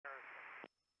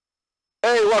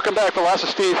Hey, welcome back,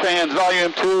 Velocisteve fans,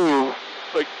 Volume 2.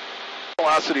 Like,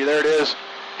 velocity, there it is.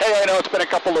 Hey, I know it's been a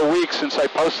couple of weeks since I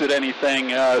posted anything.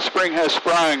 Spring has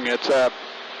sprung. It's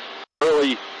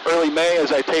early May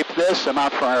as I tape this. I'm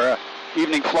out for our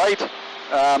evening flight.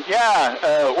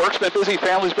 Work's been busy,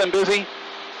 family's been busy,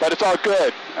 but it's all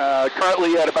good.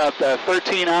 Currently at about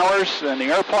 13 hours in the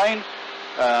airplane.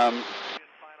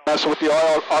 Messing with the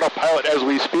autopilot as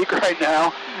we speak right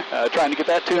now, trying to get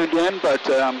that tuned in, but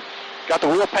got the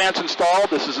wheel pants installed.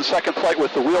 This is the second flight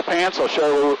with the wheel pants. I'll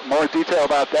show more detail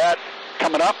about that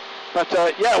coming up. But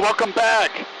yeah, welcome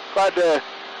back. Glad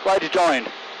you joined.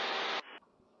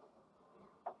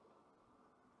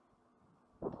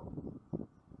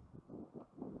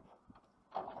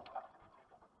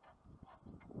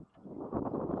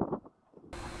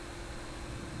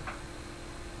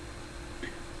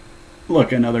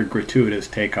 Look, another gratuitous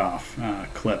takeoff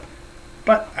clip.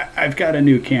 But I've got a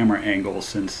new camera angle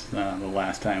since the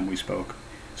last time we spoke.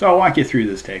 So I'll walk you through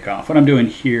this takeoff. What I'm doing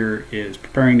here is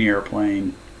preparing the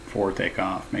airplane for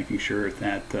takeoff, making sure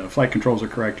that the flight controls are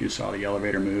correct. You saw the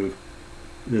elevator move.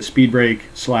 The speed brake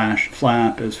 /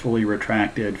 flap is fully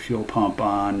retracted, fuel pump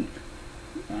on.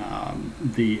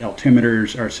 The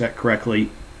altimeters are set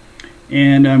correctly.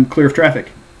 And I'm clear of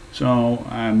traffic. So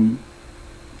I'm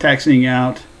taxiing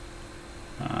out.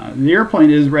 The airplane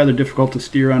is rather difficult to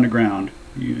steer on the ground,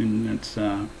 and that's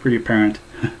pretty apparent.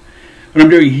 What I'm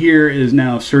doing here is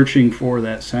now searching for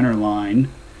that center line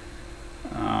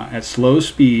at slow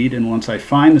speed, and once I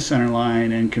find the center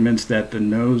line and convinced that the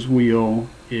nose wheel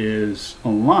is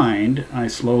aligned, I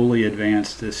slowly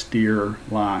advance the steer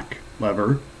lock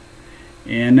lever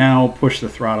and now push the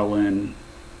throttle in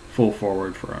full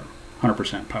forward for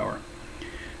 100% power.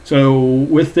 So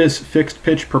with this fixed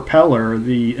pitch propeller,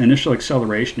 the initial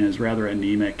acceleration is rather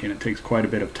anemic, and it takes quite a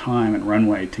bit of time and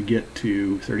runway to get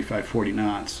to 35-40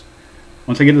 knots.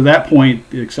 Once I get to that point,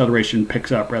 the acceleration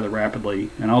picks up rather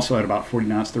rapidly, and also at about 40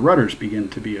 knots the rudders begin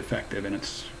to be effective, and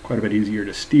it's quite a bit easier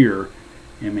to steer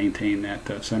and maintain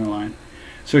that center line.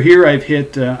 So here I've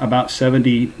hit about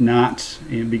 70 knots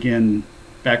and begin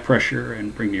back pressure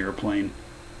and bring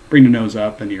the nose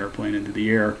up and the airplane into the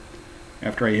air.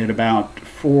 After I hit about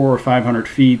 400 or 500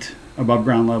 feet above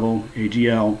ground level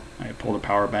AGL, I pull the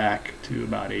power back to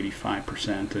about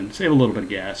 85% and save a little bit of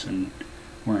gas and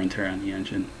wear and tear on the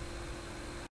engine.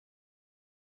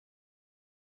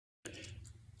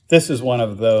 This is one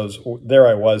of those there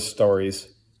I was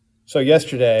stories. So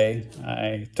yesterday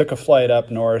I took a flight up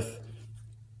north,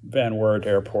 Van Wert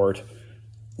Airport,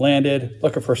 landed,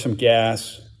 looking for some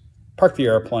gas, parked the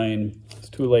airplane. It's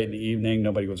too late in the evening,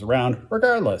 nobody was around.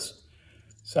 Regardless,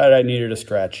 decided I needed a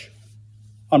stretch.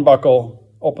 Unbuckle,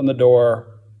 open the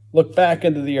door, look back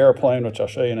into the airplane, which I'll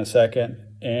show you in a second,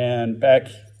 and back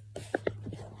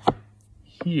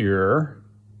here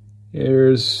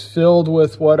is filled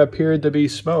with what appeared to be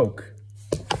smoke.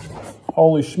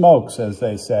 Holy smokes, as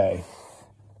they say.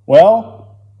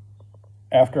 Well,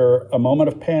 after a moment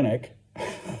of panic,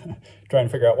 trying to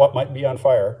figure out what might be on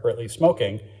fire, or at least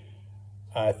smoking,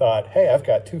 I thought, hey, I've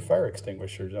got 2 fire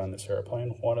extinguishers on this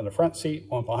airplane, one in the front seat,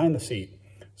 one behind the seat.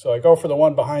 So I go for the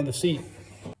one behind the seat.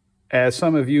 As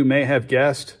some of you may have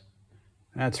guessed,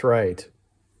 that's right.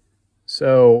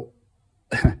 So,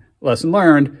 lesson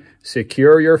learned,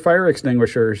 secure your fire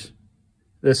extinguishers.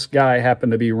 This guy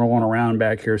happened to be rolling around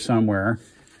back here somewhere.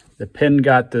 The pin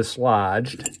got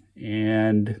dislodged,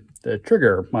 and the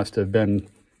trigger must have been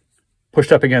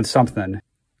pushed up against something.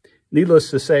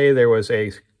 Needless to say, there was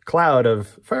a cloud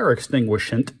of fire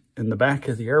extinguishant in the back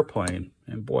of the airplane,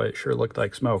 and boy, it sure looked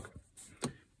like smoke.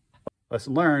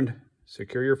 Lesson learned,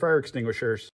 secure your fire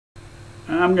extinguishers.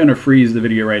 I'm going to freeze the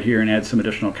video right here and add some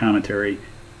additional commentary.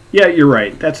 Yeah, you're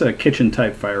right, that's a kitchen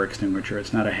type fire extinguisher.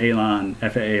 It's not a Halon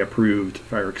FAA approved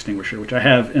fire extinguisher, which I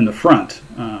have in the front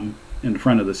of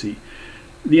the seat.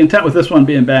 The intent with this one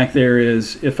being back there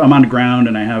is if I'm on the ground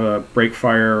and I have a brake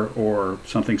fire or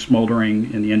something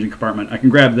smoldering in the engine compartment, I can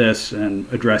grab this and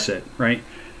address it, right?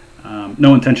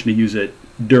 No intention to use it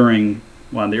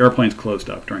when the airplane's closed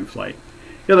up during flight.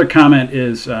 The other comment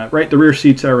is, right, the rear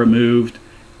seats are removed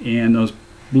and those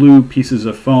blue pieces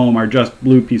of foam are just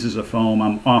blue pieces of foam.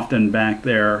 I'm often back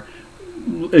there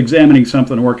examining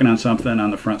something, working on something on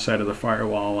the front side of the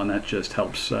firewall, and that just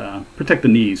helps protect the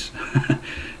knees.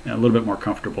 A little bit more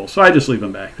comfortable. So I just leave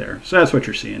them back there. So that's what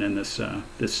you're seeing in this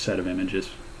this set of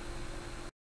images.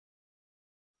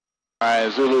 All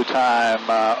right, Zulu time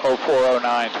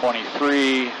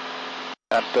 040923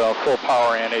 at full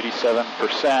power in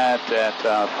 87%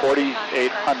 at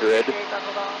 4,800.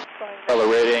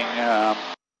 Accelerating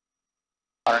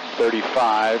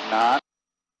 135 knots.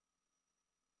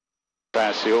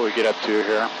 Trying to see what we get up to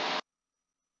here.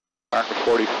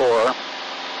 144.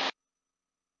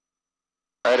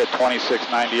 Right at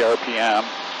 2690 RPM.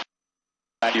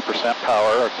 90%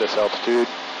 power at this altitude.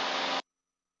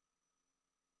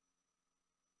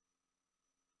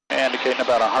 Indicating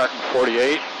about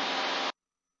 148.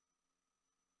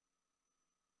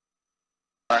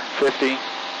 150.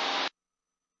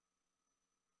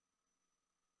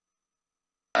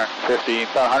 150,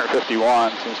 about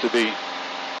 151 seems to be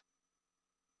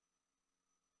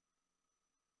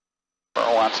where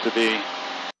it wants to be.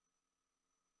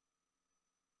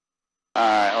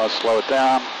 Alright, let's slow it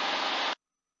down.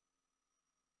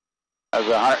 That's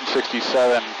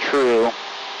 167 true.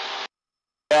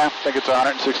 Yeah, I think it's a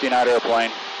 160 knot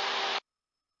airplane.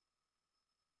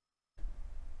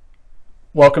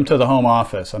 Welcome to the home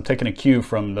office. I'm taking a cue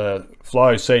from the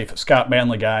Fly Safe Scott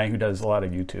Manley guy who does a lot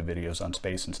of YouTube videos on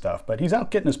space and stuff, but he's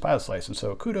out getting his pilot's license,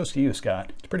 so kudos to you,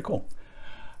 Scott. It's pretty cool.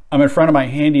 I'm in front of my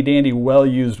handy dandy,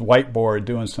 well-used whiteboard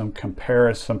doing some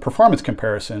performance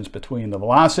comparisons between the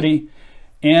Velocity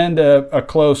and a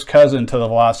close cousin to the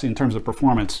Velocity in terms of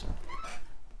performance,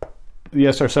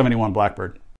 the SR-71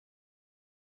 Blackbird.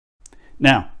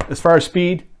 Now, as far as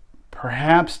speed,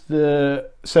 perhaps the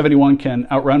 71 can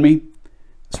outrun me.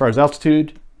 As far as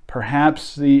altitude,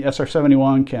 perhaps the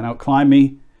SR-71 can outclimb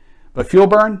me. But fuel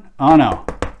burn? Oh no,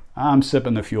 I'm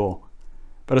sipping the fuel.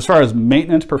 But as far as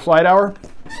maintenance per flight hour,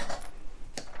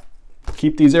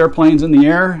 keep these airplanes in the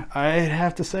air, I'd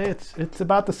have to say it's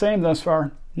about the same thus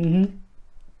far. In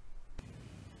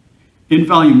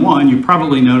Volume 1, you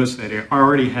probably noticed that I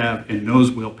already have a nose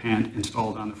wheel pant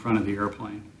installed on the front of the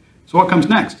airplane. So what comes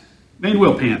next? Main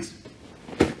wheel pants.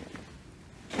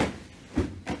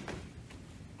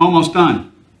 Almost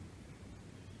done.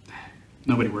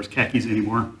 Nobody wears khakis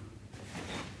anymore.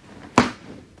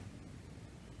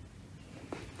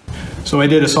 So I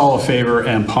did us all a favor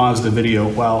and paused the video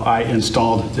while I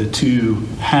installed the two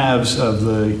halves of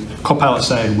the co-pilot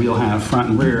side wheel half, front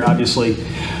and rear. Obviously,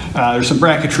 there's some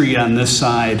bracketry on this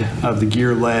side of the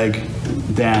gear leg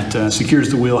that secures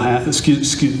the wheel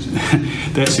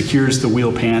that secures the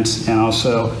wheel pants, and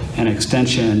also an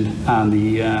extension on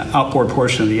the outboard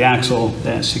portion of the axle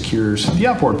that secures the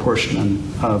outboard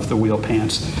portion of the wheel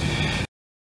pants.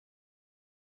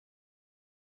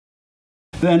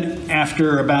 Then,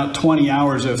 after about 20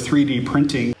 hours of 3D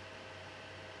printing,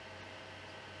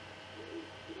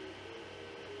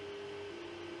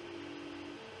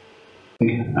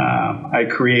 I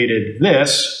created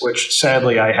this, which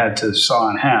sadly I had to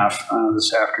saw in half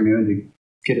this afternoon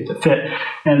to get it to fit.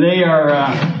 And they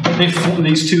are,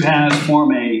 these two halves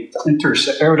form a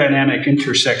aerodynamic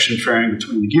intersection fairing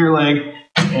between the gear leg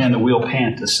and the wheel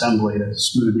pant assembly to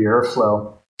smooth the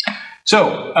airflow.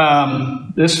 So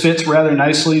this fits rather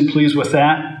nicely, and pleased with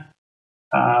that.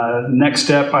 Next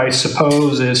step, I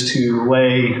suppose, is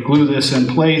to glue this in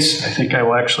place. I think I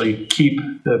will actually keep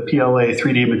the PLA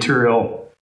 3D material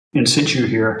in situ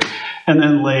here, and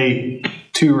then lay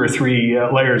 2 or 3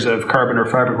 layers of carbon or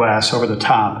fiberglass over the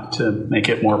top to make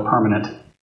it more permanent.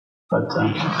 But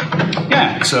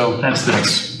yeah, so that's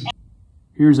this.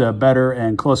 Here's a better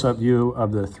and close-up view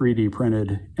of the 3D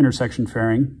printed intersection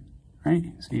fairing.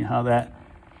 Right? See how that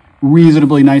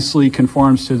reasonably nicely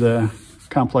conforms to the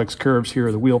complex curves here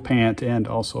of the wheel pant and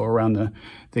also around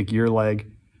the gear leg.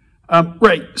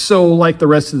 Right, so like the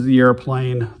rest of the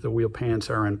airplane, the wheel pants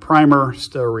are in primer,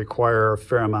 still require a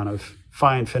fair amount of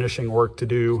fine finishing work to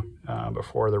do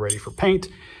before they're ready for paint.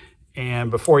 And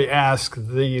before you ask,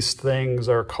 these things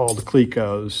are called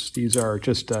Clecos. These are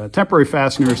just temporary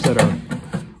fasteners that are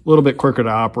a little bit quicker to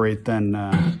operate than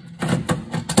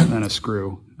a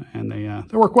screw, and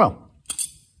they work well.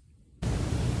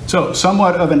 So,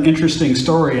 somewhat of an interesting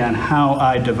story on how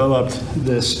I developed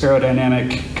this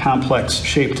aerodynamic,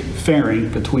 complex-shaped fairing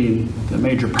between the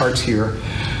major parts here.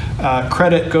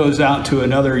 Credit goes out to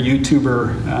another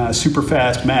YouTuber,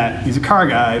 Superfast Matt. He's a car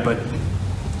guy, but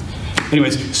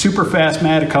anyways, Superfast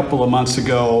Matt a couple of months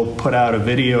ago put out a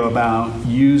video about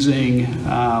using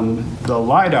the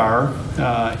LiDAR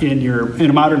in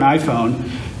a modern iPhone,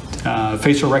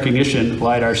 facial recognition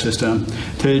LiDAR system,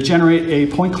 to generate a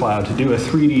point cloud, to do a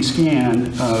 3D scan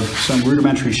of some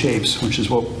rudimentary shapes, which is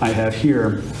what I have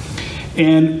here.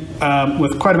 And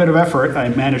with quite a bit of effort, I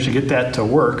managed to get that to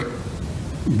work.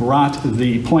 Brought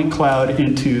the point cloud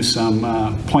into some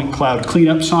point cloud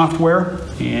cleanup software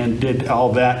and did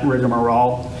all that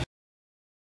rigmarole.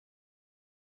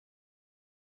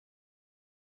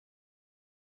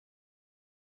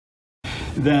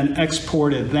 Then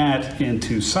exported that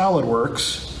into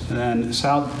SolidWorks, and then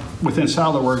within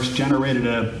SolidWorks generated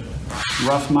a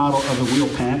rough model of the wheel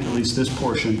pant, at least this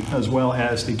portion, as well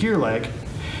as the gear leg.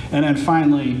 And then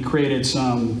finally created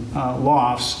some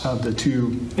lofts of the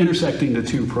two, intersecting the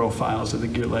two profiles of the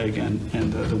gear leg and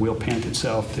the wheel pant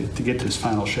itself to get this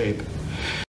final shape.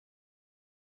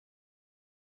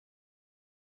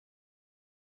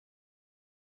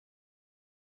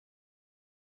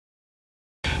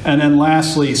 And then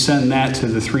lastly, send that to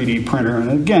the 3D printer.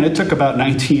 And again, it took about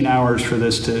 19 hours for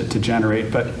this to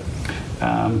generate, but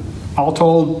all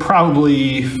told,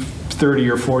 probably 30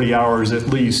 or 40 hours at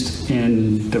least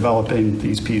in developing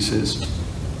these pieces.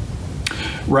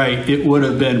 Right, it would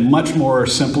have been much more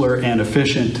simpler and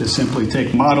efficient to simply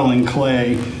take modeling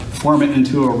clay, form it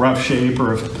into a rough shape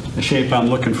or a shape I'm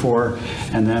looking for,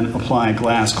 and then apply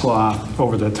glass cloth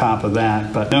over the top of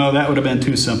that. But no, that would have been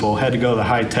too simple. Had to go the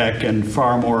high-tech and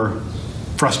far more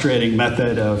frustrating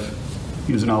method of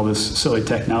using all this silly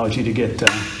technology to get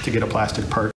a plastic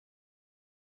part.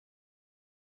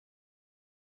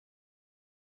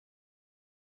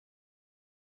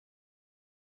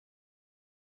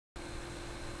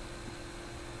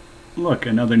 Look,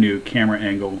 another new camera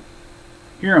angle.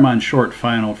 Here I'm on short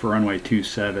final for runway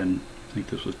 27. I think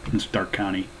this was in Stark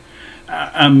County.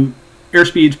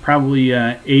 Airspeed's probably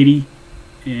 80,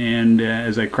 and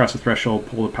as I cross the threshold,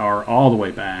 pull the power all the way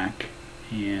back,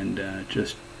 and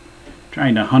just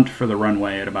trying to hunt for the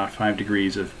runway at about 5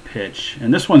 degrees of pitch.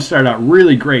 And this one started out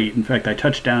really great. In fact, I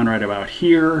touched down right about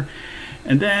here,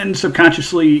 and then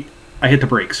subconsciously I hit the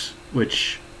brakes,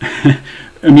 which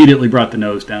immediately brought the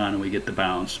nose down and we get the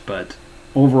bounce. But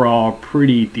overall,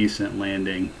 pretty decent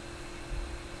landing.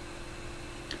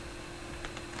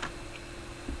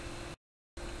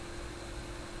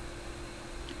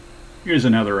 Here's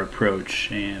another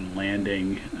approach and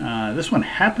landing. This one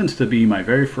happens to be my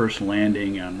very first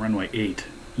landing on runway 8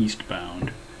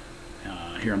 eastbound.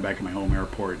 Here I'm back at my home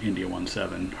airport, India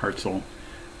 17, Hartsel.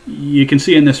 You can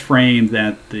see in this frame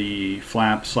that the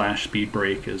flap / speed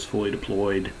brake is fully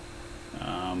deployed.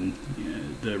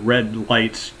 The red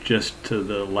lights just to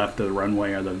the left of the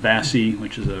runway are the VASI,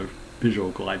 which is a visual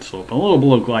glide slope. A little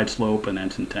below glide slope, and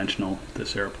that's intentional with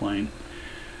this airplane.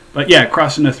 But yeah,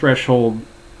 crossing the threshold,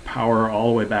 power all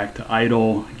the way back to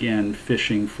idle. Again,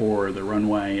 fishing for the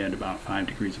runway at about 5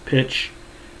 degrees of pitch.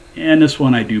 And this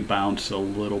one I do bounce a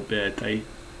little bit.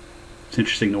 It's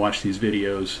interesting to watch these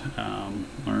videos,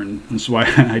 learn. This is why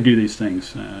I do these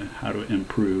things, how to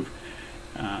improve.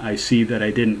 I see that I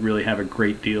didn't really have a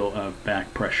great deal of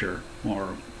back pressure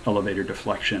or elevator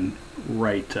deflection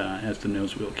right as the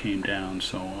nose wheel came down,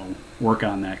 so I'll work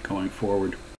on that going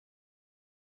forward.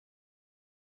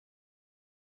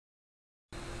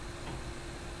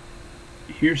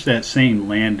 Here's that same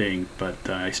landing, but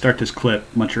I start this clip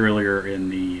much earlier in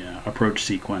the approach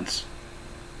sequence.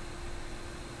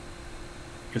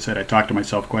 Like I said, I talked to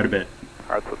myself quite a bit.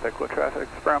 Hartsel Thickwood traffic,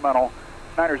 experimental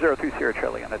 9020 Sierra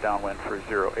Charlie on the downwind for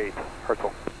 08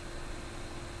 Hartsel.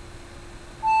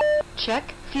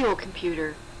 Check fuel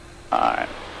computer. Alright.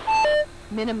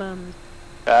 Minimum.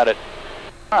 Got it.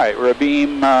 Alright, we're a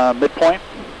beam midpoint.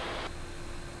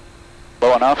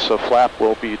 Low enough so flap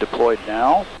will be deployed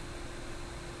now.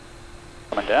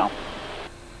 Coming down.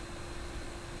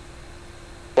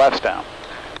 Flaps down.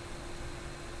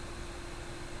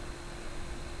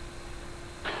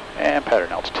 And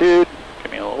pattern altitude.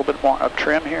 Give me a little bit more up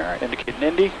trim here, indicating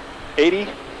Indy, 80.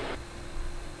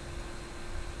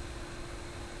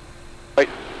 Might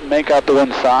make out the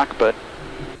wind sock, but...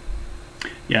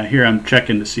 Yeah, here I'm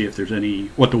checking to see if there's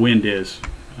what the wind is.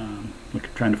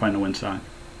 Trying to find the wind sock.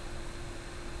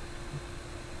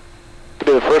 Could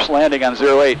be the first landing on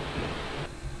 08.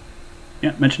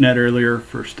 Yeah, mentioned that earlier.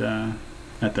 First, not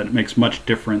that it makes much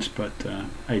difference, but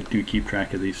I do keep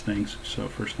track of these things. So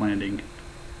first landing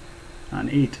on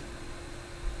 8.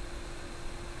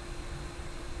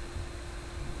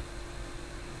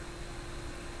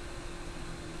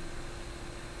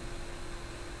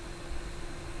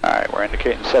 Alright, we're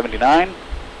indicating 79.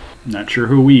 Not sure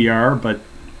who we are, but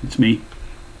it's me.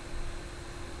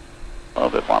 A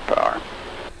little bit more power.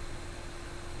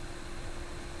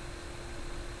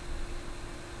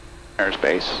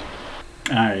 Airspace.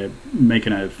 I'm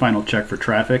making a final check for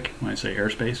traffic when I say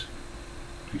airspace.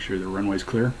 Make sure the runway's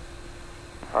clear.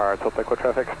 Alright, so Thickwood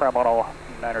traffic, experimental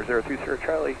 9020 Sierra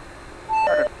Charlie.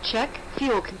 Check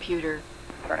fuel computer.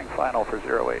 Turning final for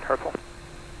 08 Hartsel.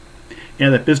 Yeah,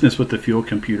 that business with the fuel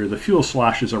computer, the fuel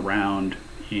sloshes around,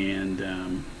 and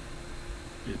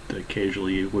it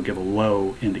occasionally will give a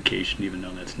low indication, even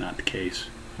though that's not the case.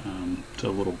 It's a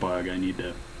little bug I need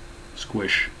to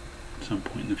squish at some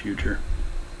point in the future.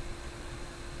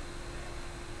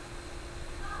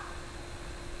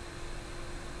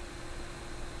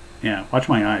 Yeah, watch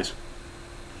my eyes.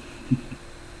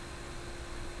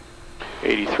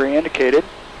 83 indicated.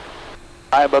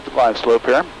 High above the glide slope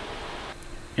here.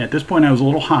 Yeah, at this point I was a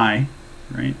little high,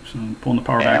 right? So I'm pulling the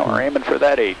power back. We're aiming for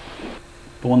that 8.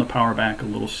 Pulling the power back a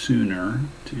little sooner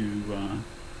to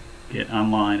get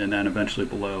online and then eventually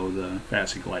below the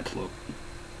FASI glide slope.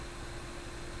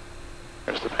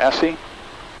 There's the FASI.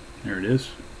 There it is.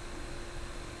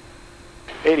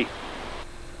 80.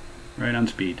 Right on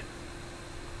speed.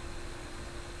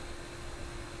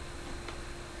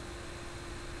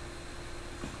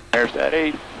 There's that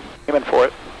 8. Aiming for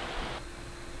it.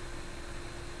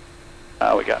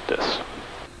 We got this.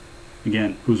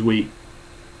 Again, who's we?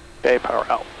 Okay, power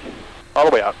out. All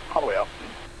the way out. All the way out.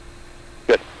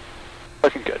 Good.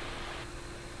 Looking good.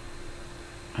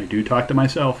 I do talk to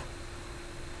myself.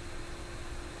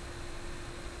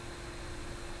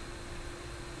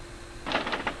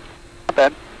 Not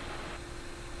bad.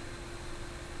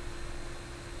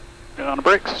 Good on the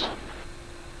brakes.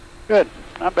 Good.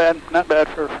 Not bad. Not bad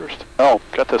for first. Oh,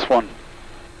 got this one.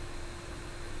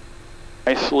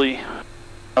 Nicely.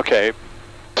 Okay.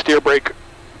 Steer brake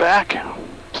back.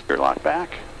 Steer lock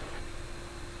back.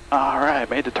 Alright,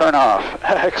 made the turn off.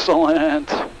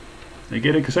 Excellent. They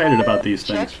get excited about these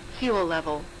Check things. fuel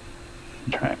level.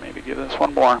 Try and maybe give this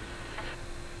one more.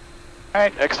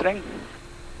 Alright, exiting.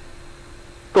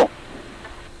 Cool.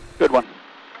 Good one.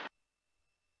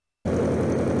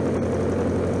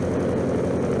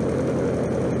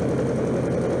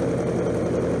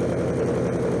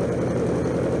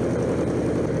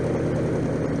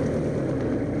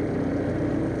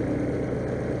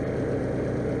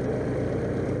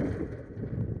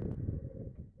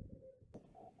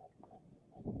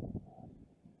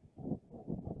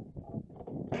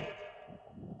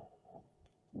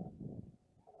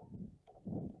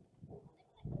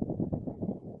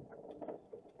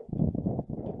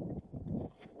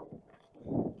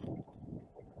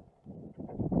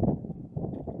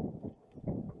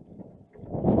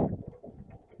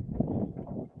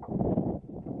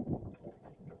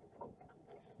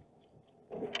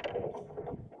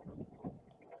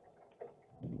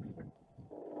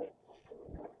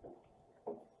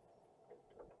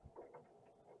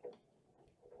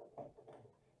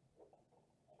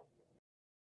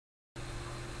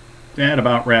 That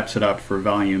about wraps it up for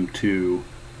Volume 2.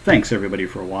 Thanks everybody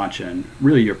for watching.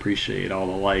 Really appreciate all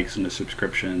the likes and the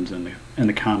subscriptions and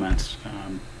the comments.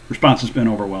 Response has been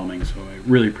overwhelming, so I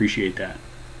really appreciate that.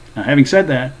 Now, having said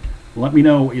that, let me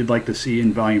know what you'd like to see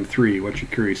in Volume 3, what you're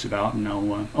curious about, and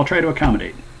I'll try to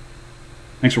accommodate.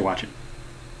 Thanks for watching.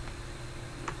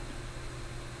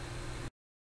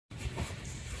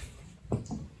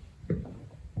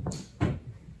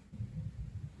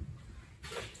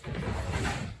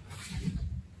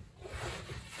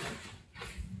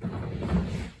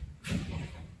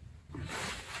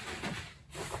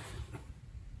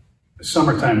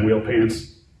 Summertime wheel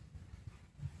pants.